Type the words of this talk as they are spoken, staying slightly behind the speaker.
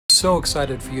so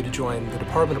excited for you to join the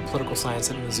Department of Political Science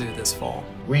at Mizzou this fall.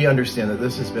 We understand that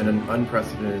this has been an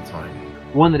unprecedented time.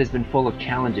 One that has been full of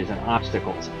challenges and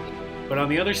obstacles. But on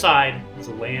the other side is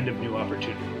a land of new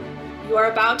opportunity. You are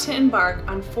about to embark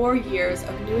on 4 years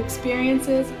of new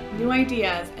experiences, new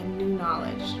ideas, and new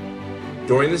knowledge.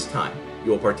 During this time,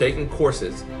 you will partake in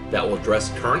courses that will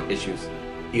address current issues,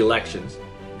 elections,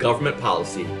 government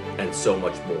policy, and so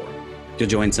much more. You'll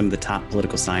join some of the top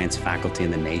political science faculty in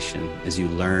the nation as you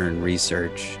learn,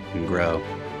 research, and grow.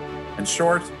 In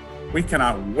short, we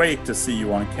cannot wait to see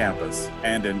you on campus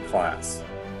and in class.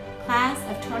 Class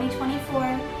of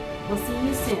 2024, we'll see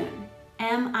you soon.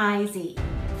 MIZ.